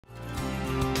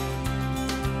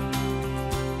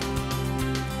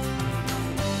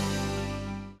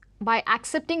By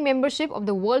accepting membership of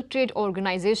the World Trade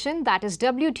Organization, that is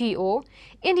WTO,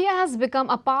 India has become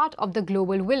a part of the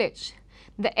global village.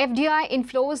 The FDI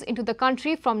inflows into the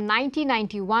country from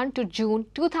 1991 to June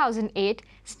 2008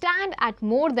 stand at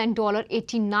more than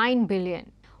 $89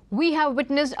 billion. We have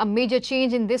witnessed a major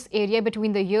change in this area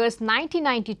between the years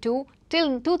 1992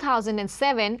 till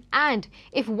 2007, and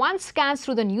if one scans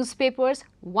through the newspapers,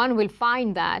 one will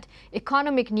find that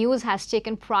economic news has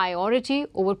taken priority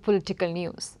over political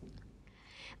news.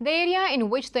 The area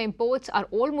in which the imports are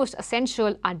almost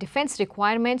essential are defense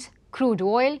requirements, crude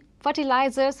oil,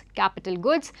 fertilizers, capital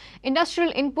goods,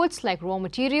 industrial inputs like raw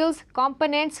materials,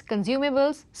 components,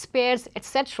 consumables, spares,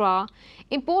 etc.,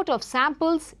 import of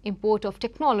samples, import of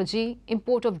technology,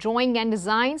 import of drawing and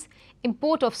designs,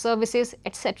 import of services,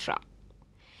 etc.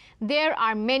 There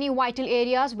are many vital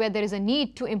areas where there is a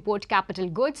need to import capital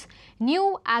goods,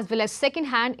 new as well as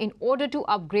second-hand, in order to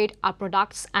upgrade our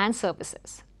products and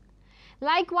services.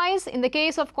 Likewise, in the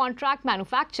case of contract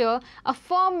manufacture, a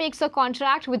firm makes a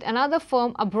contract with another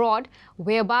firm abroad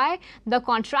whereby the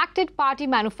contracted party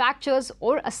manufactures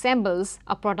or assembles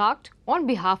a product on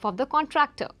behalf of the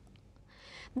contractor.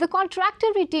 The contractor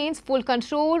retains full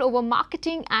control over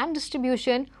marketing and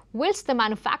distribution, whilst the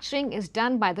manufacturing is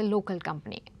done by the local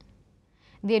company.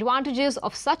 The advantages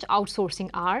of such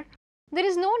outsourcing are: there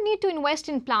is no need to invest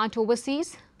in plant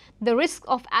overseas, the risk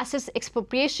of assets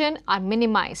expropriation are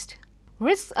minimized,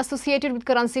 risks associated with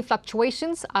currency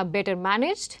fluctuations are better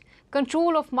managed,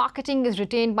 control of marketing is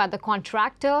retained by the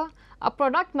contractor, a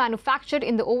product manufactured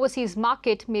in the overseas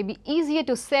market may be easier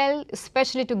to sell,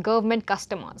 especially to government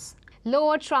customers.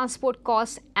 Lower transport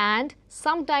costs and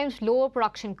sometimes lower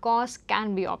production costs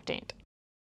can be obtained.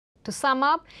 To sum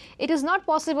up, it is not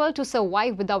possible to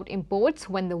survive without imports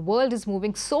when the world is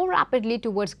moving so rapidly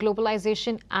towards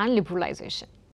globalization and liberalization.